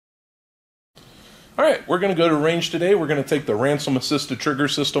All right, we're going to go to range today. We're going to take the Ransom assisted trigger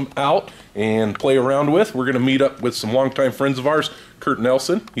system out and play around with. We're going to meet up with some longtime friends of ours, Kurt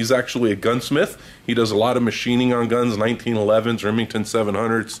Nelson. He's actually a gunsmith. He does a lot of machining on guns, 1911s, Remington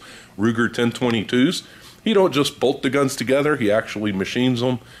 700s, Ruger 1022s. He don't just bolt the guns together, he actually machines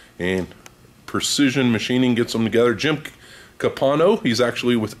them, and precision machining gets them together. Jim Capano, he's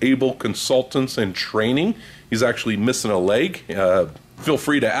actually with Able Consultants and Training. He's actually missing a leg. Feel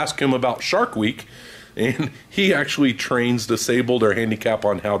free to ask him about Shark Week, and he actually trains disabled or handicap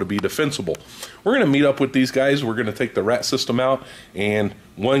on how to be defensible. We're going to meet up with these guys. We're going to take the rat system out, and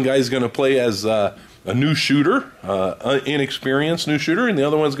one guy's going to play as a new shooter, inexperienced new shooter, and the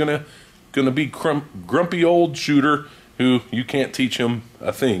other one's going to be grumpy old shooter who you can't teach him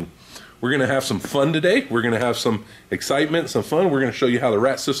a thing. We're going to have some fun today. We're going to have some excitement, some fun. We're going to show you how the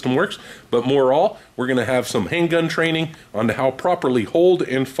rat system works. But more all, we're going to have some handgun training on how properly hold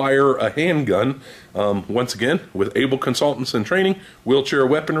and fire a handgun. Once again, with Able Consultants and Training, Wheelchair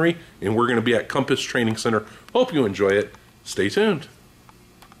Weaponry, and we're going to be at Compass Training Center. Hope you enjoy it. Stay tuned.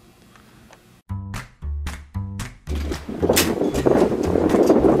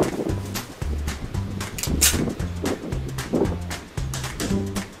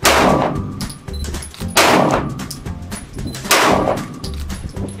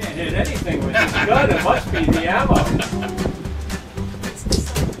 Anything with this gun, it must be the ammo.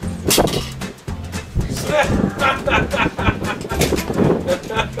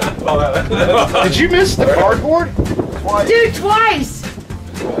 Did you miss the cardboard? Twice. Dude, twice!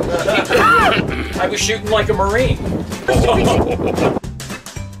 I was shooting like a Marine.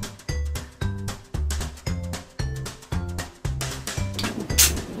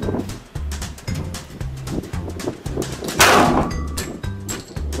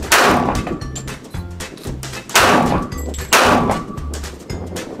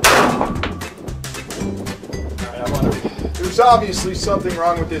 There's obviously something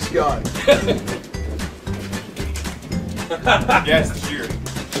wrong with this gun. Yes, the shooter.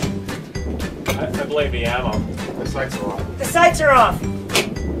 I blame the ammo. The sights are off. The sights are off.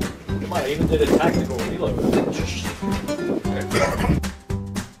 Come on, I even did a tactical reload.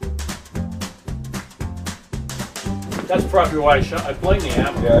 That's probably why I blame the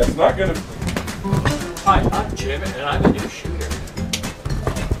ammo. Yeah, it's not going to... Hi, I'm Jim, and I'm a new shooter.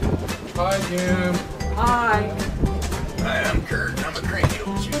 Hi, Jim. Hi. Hi, I'm Kurt. I'm a cranky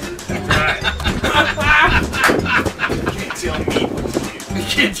old shooter. That's right. You can't tell me what to do. You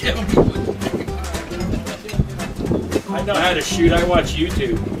can't tell me what to do. I know how to shoot. I watch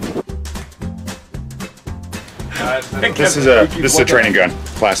YouTube. This is a training gun,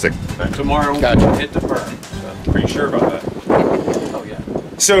 plastic. Tomorrow we'll hit the burn. So pretty sure about that. Oh yeah.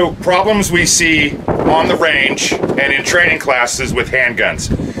 So problems we see on the range and in training classes with handguns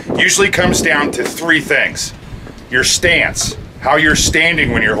usually comes down to three things. Your stance, how you're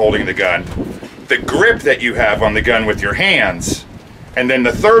standing when you're holding the gun, the grip that you have on the gun with your hands, and then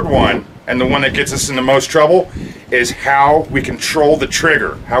the third one, and the one that gets us in the most trouble, is how we control the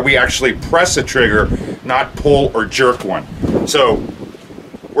trigger, how we actually press a trigger, not pull or jerk one. So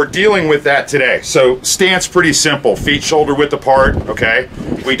we're dealing with that today. So stance pretty simple, feet shoulder width apart, okay?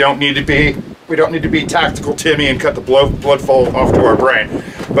 We don't need to be tactical Timmy and cut the blood flow off to our brain.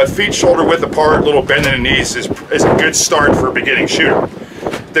 But feet shoulder width apart, little bend in the knees is a good start for a beginning shooter.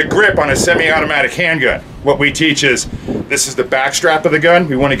 The grip on a semi-automatic handgun, what we teach is, this is the back strap of the gun.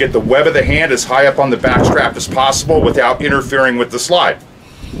 We want to get the web of the hand as high up on the back strap as possible without interfering with the slide.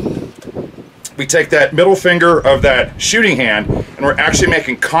 We take that middle finger of that shooting hand and we're actually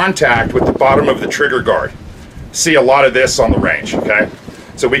making contact with the bottom of the trigger guard. See a lot of this on the range, okay?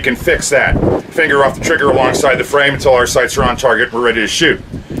 So we can fix that. Finger off the trigger alongside the frame until our sights are on target, we're ready to shoot.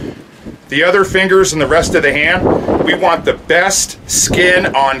 The other fingers and the rest of the hand, we want the best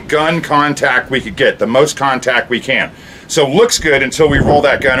skin on gun contact we could get, the most contact we can. So looks good until we roll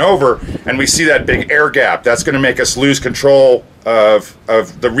that gun over and we see that big air gap. That's going to make us lose control of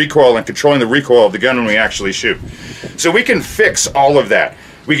the recoil and controlling the recoil of the gun when we actually shoot. So we can fix all of that.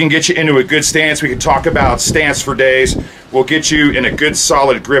 We can get you into a good stance. We can talk about stance for days. We'll get you in a good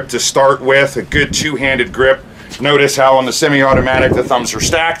solid grip to start with, a good two-handed grip. Notice how on the semi-automatic the thumbs are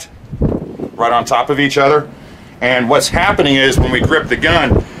stacked right on top of each other. And what's happening is when we grip the gun,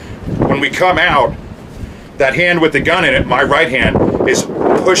 when we come out, that hand with the gun in it, my right hand, is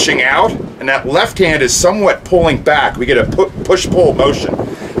pushing out, and that left hand is somewhat pulling back. We get a push-pull motion.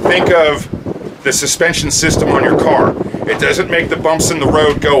 Think of the suspension system on your car. It doesn't make the bumps in the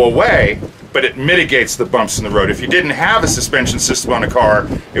road go away, but it mitigates the bumps in the road. If you didn't have a suspension system on a car,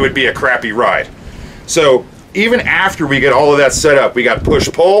 it would be a crappy ride. So even after we get all of that set up, we got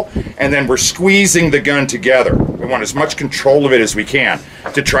push-pull, and then we're squeezing the gun together. We want as much control of it as we can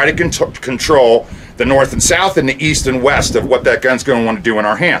to try to control the north and south and the east and west of what that gun's going to want to do in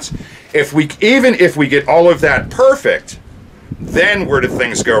our hands. Even if we get all of that perfect, then where do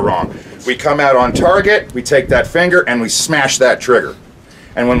things go wrong? We come out on target, we take that finger, and we smash that trigger.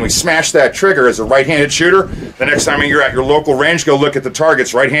 And when we smash that trigger as a right-handed shooter, the next time you're at your local range, go look at the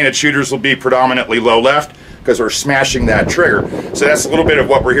targets. Right-handed shooters will be predominantly low left because we're smashing that trigger. So that's a little bit of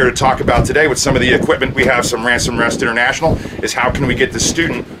what we're here to talk about today with some of the equipment we have, some Ransom Rest International, is how can we get the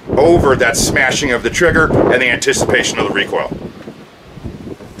student over that smashing of the trigger and the anticipation of the recoil.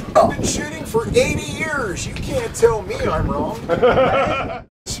 I've been shooting for 80 years. You can't tell me I'm wrong.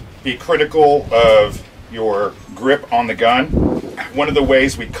 Be critical of your grip on the gun. One of the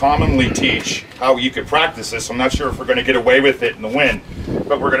ways we commonly teach how you could practice this, I'm not sure if we're going to get away with it in the wind,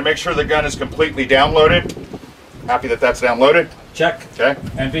 but we're going to make sure the gun is completely downloaded. Happy that that's downloaded? Check. Okay.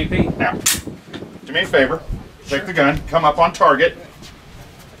 MVP. Now, do me a favor. Take the gun, come up on target.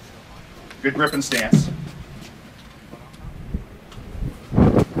 Good grip and stance.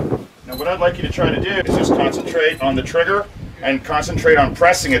 Now what I'd like you to try to do is just concentrate on the trigger and concentrate on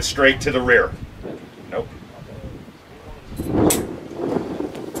pressing it straight to the rear. Nope.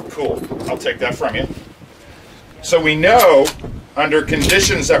 Cool. I'll take that from you. So we know, under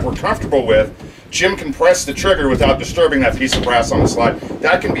conditions that we're comfortable with, Jim can press the trigger without disturbing that piece of brass on the slide.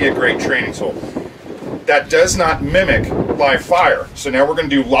 That can be a great training tool. That does not mimic live fire. So now we're going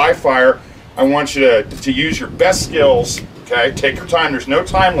to do live fire. I want you to use your best skills. Okay, take your time. There's no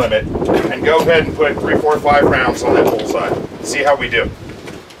time limit, and go ahead and put 3, 4, 5 rounds on that bullseye. See how we do.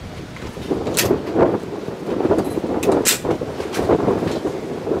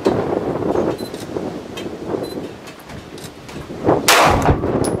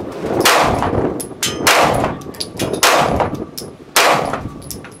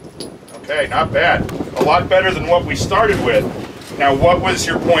 Okay, not bad. A lot better than what we started with. Now, what was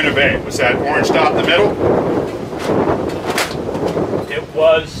your point of aim? Was that orange dot in the middle? It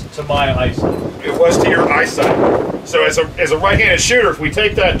was to my eyesight. It was to your eyesight. So as a right-handed shooter, if we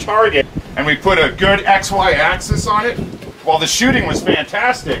take that target and we put a good XY axis on it, while the shooting was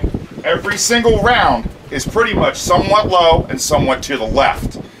fantastic, every single round is pretty much somewhat low and somewhat to the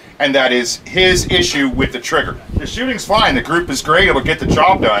left. And that is his issue with the trigger. The shooting's fine, the group is great, it'll get the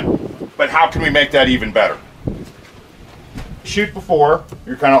job done, but how can we make that even better? Shoot before,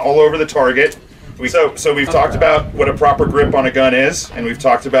 you're kind of all over the target. So we've talked about what a proper grip on a gun is, and we've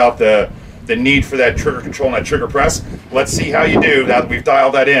talked about the need for that trigger control and that trigger press. Let's see how you do now that we've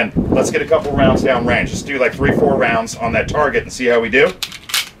dialed that in. Let's get a couple rounds down range. Let's do like 3, 4 rounds on that target and see how we do.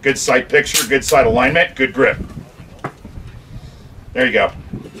 Good sight picture, good sight alignment, good grip. There you go.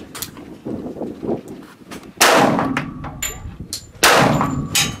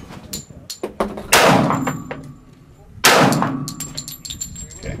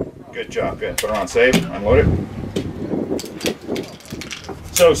 Okay, good job, good. Put her on safe, unload it.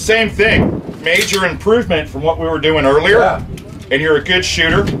 So same thing, major improvement from what we were doing earlier. Yeah. And you're a good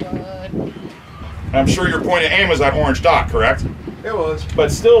shooter. I'm sure your point of aim was that orange dot, correct? It was.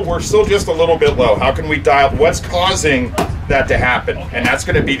 But still, we're still just a little bit low. How can we dial, what's causing that to happen? And that's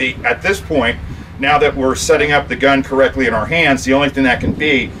going to be at this point, now that we're setting up the gun correctly in our hands, the only thing that can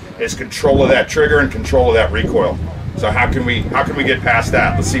be is control of that trigger and control of that recoil. So how can we get past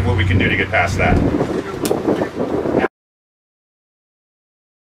that? Let's see what we can do to get past that.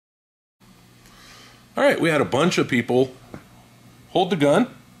 All right, we had a bunch of people hold the gun,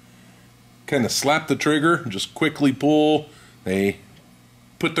 kind of slap the trigger, and just quickly pull. They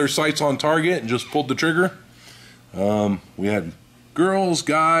put their sights on target and just pulled the trigger. We had girls,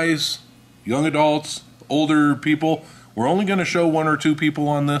 guys, young adults, older people. We're only going to show 1 or 2 people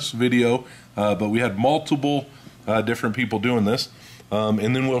on this video, but we had multiple different people doing this.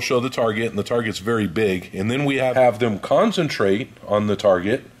 And then we'll show the target, and the target's very big. And then we have them concentrate on the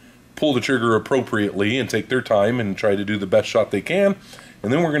target, pull the trigger appropriately, and take their time and try to do the best shot they can.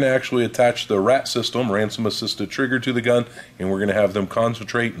 And then we're going to actually attach the RAT system, Ransom Assisted Trigger, to the gun, and we're going to have them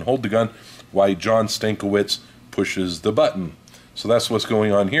concentrate and hold the gun while John Stankiewicz pushes the button. So that's what's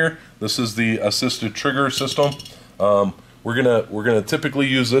going on here. This is the assisted trigger system. We're gonna typically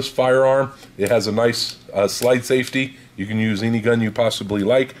use this firearm. It has a nice slide safety. You can use any gun you possibly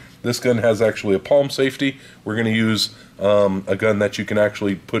like. This gun has actually a palm safety. We're going to use a gun that you can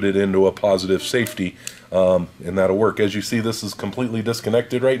actually put it into a positive safety, and that'll work. As you see, this is completely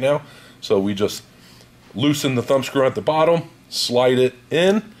disconnected right now, so we just loosen the thumb screw at the bottom, slide it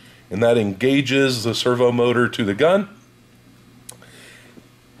in, and that engages the servo motor to the gun.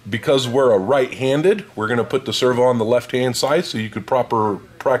 because we're a right-handed, we're going to put the servo on the left-hand side so you could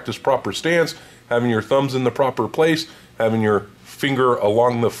practice proper stance, having your thumbs in the proper place, having your finger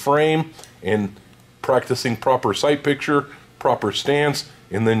along the frame, and practicing proper sight picture, proper stance,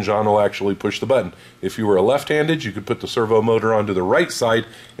 and then John will actually push the button. If you were a left-handed, you could put the servo motor onto the right side,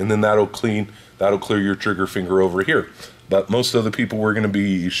 and then that'll clear your trigger finger over here. But most of the people we're going to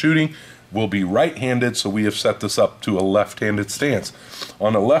be shooting will be right-handed, so we have set this up to a left-handed stance.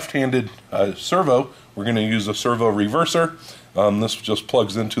 On a left-handed servo, we're going to use a servo reverser. This just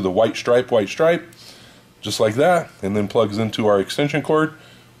plugs into the white stripe, just like that, and then plugs into our extension cord,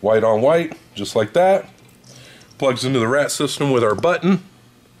 white on white, just like that. Plugs into the rat system with our button,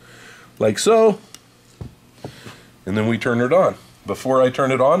 like so, and then we turn it on. Before I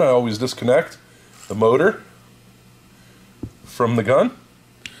turn it on, I always disconnect the motor from the gun.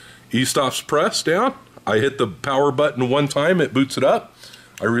 E-stop's pressed down. I hit the power button one time, it boots it up.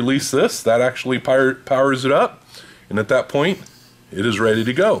 I release this, that actually powers it up, and at that point, it is ready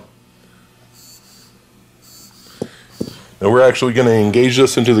to go. Now we're actually going to engage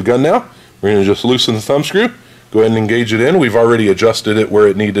this into the gun now. We're going to just loosen the thumb screw, go ahead and engage it in. We've already adjusted it where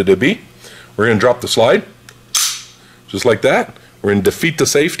it needed to be. We're going to drop the slide, just like that. We're going to defeat the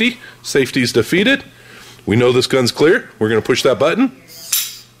safety. Safety is defeated. We know this gun's clear. We're going to push that button,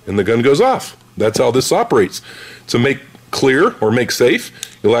 and the gun goes off. That's how this operates. To make clear or make safe,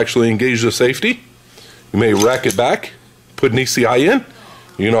 you'll actually engage the safety. You may rack it back, put an ECI in.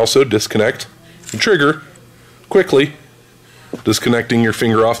 You can also disconnect the trigger quickly, disconnecting your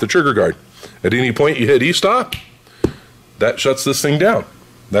finger off the trigger guard. At any point you hit E-stop, that shuts this thing down.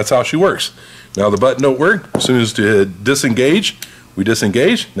 That's how she works. Now the button don't work. As soon as to disengage, we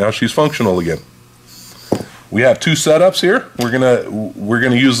disengage. Now she's functional again. We have two setups here. We're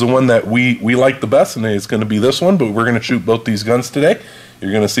gonna use the one that we like the best, and it's gonna be this one, but we're gonna shoot both these guns today.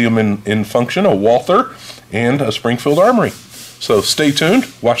 You're gonna see them in function, a Walther and a Springfield Armory. So stay tuned,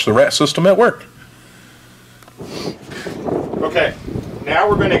 watch the rat system at work. Okay, now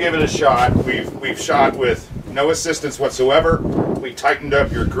we're gonna give it a shot. We've shot with no assistance whatsoever. We tightened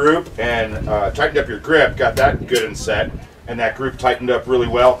up your group and tightened up your grip, got that good and set, and that group tightened up really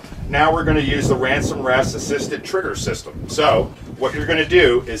well. Now we're going to use the Ransom Rest assisted trigger system. So what you're going to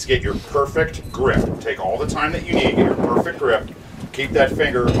do is get your perfect grip. Take all the time that you need, get your perfect grip. Keep that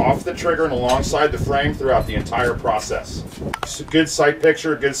finger off the trigger and alongside the frame throughout the entire process. So good sight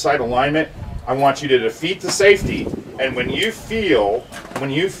picture, good sight alignment. I want you to defeat the safety, and when you feel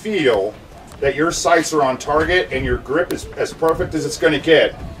that your sights are on target and your grip is as perfect as it's going to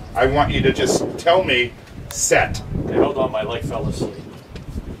get, I want you to just tell me, set. Okay, hold on, my leg fell asleep.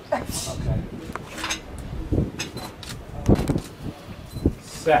 Okay.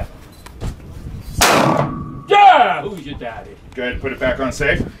 Set. Yeah! Who's your daddy? Good, put it back on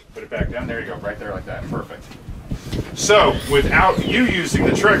safe. Put it back down, there you go, right there like that, perfect. So, without you using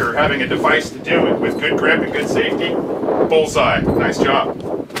the trigger, having a device to do it with good grip and good safety, bullseye, nice job.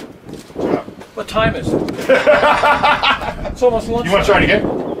 Good job. What time is it? It's almost lunch. You want to try it again?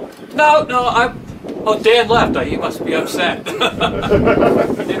 No, oh, Dan left. He must be upset. He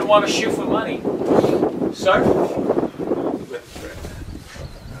didn't want to shoot for money. Sir?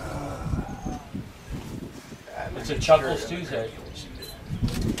 It's a Chuckles Tuesday.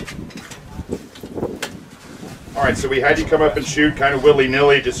 All right, so we had you come up and shoot kind of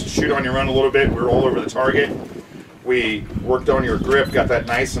willy-nilly, just shoot on your own a little bit. We were all over the target. We worked on your grip, got that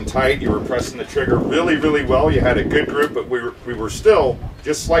nice and tight. You were pressing the trigger really, really well. You had a good grip, but we were still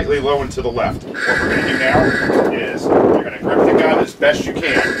just slightly low and to the left. What we're going to do now is you're going to grip the gun as best you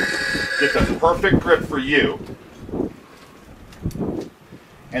can. Get the perfect grip for you.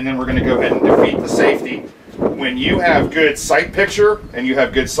 And then we're going to go ahead and defeat the safety. When you have good sight picture and you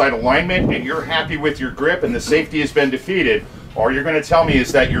have good sight alignment and you're happy with your grip and the safety has been defeated, all you're going to tell me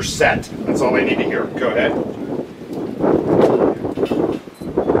is that you're set. That's all I need to hear. Go ahead.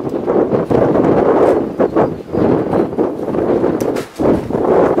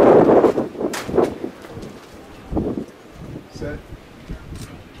 Set.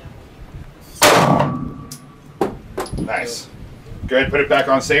 Nice. Good. Put it back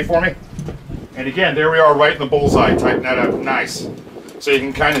on safe for me. And again, there we are right in the bullseye. Tighten that up. Nice. So you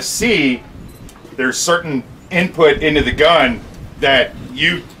can kind of see there's certain input into the gun that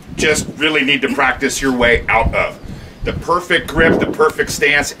you just really need to practice your way out of. The perfect grip, the perfect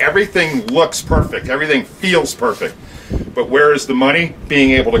stance, everything looks perfect. Everything feels perfect. But where is the money?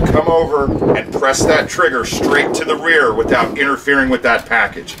 Being able to come over and press that trigger straight to the rear without interfering with that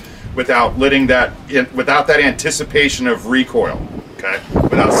package, without letting that, without that anticipation of recoil. Okay,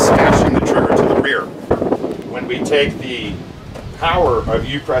 without smashing the trigger to the rear. When we take the power of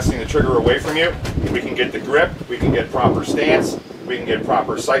you pressing the trigger away from you, we can get the grip, we can get proper stance, we can get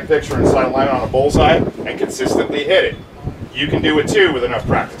proper sight picture and sight alignment on a bullseye and consistently hit it. You can do it too with enough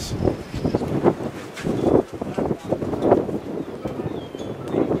practice.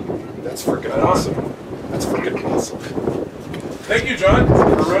 That's freaking awesome. That's freaking awesome. Thank you, John,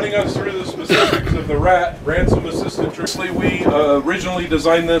 for running us through the specifics of the Ransom Assisted Trigger. We originally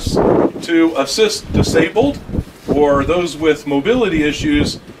designed this to assist disabled or those with mobility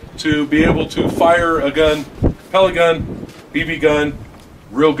issues to be able to fire a gun, pellet gun, BB gun,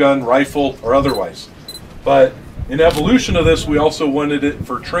 real gun, rifle, or otherwise. But in evolution of this, we also wanted it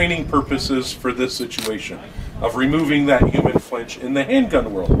for training purposes for this situation of removing that human flinch in the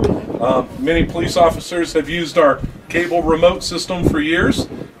handgun world. Many police officers have used our cable remote system for years,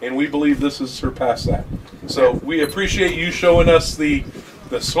 and we believe this has surpassed that. So we appreciate you showing us the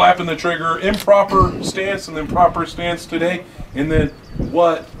slapping the trigger improper stance and then proper stance today, and then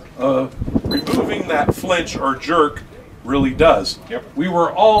what removing that flinch or jerk really does. Yep. We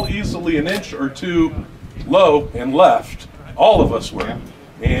were all easily an inch or two low and left. All of us were. Yeah.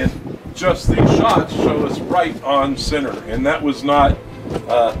 And just these shots show us right on center. And that was not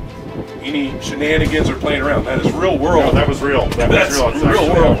any shenanigans or playing around. That is real world. No, that was real. That's real. It's real actually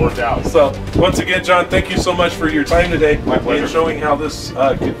world. how it worked out. So once again, John, thank you so much for your time today. My pleasure. And showing how this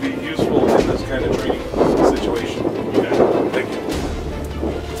could be useful in this kind of training situation. Thank you.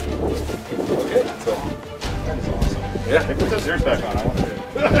 Okay. So, That is awesome. yeah. Hey, put those ears back on. I want to do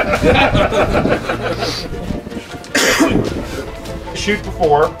it. Shoot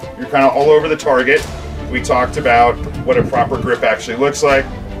before, you're kind of all over the target. We talked about what a proper grip actually looks like.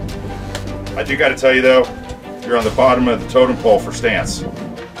 I do got to tell you though, you're on the bottom of the totem pole for stance. You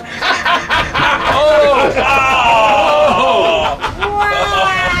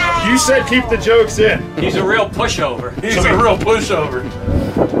said keep the jokes in. He's a real pushover. He's a real pushover.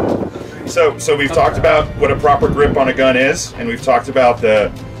 So we've talked about what a proper grip on a gun is, and we've talked about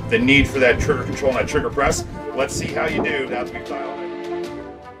the need for that trigger control and that trigger press. Let's see how you do now that we've dialed it.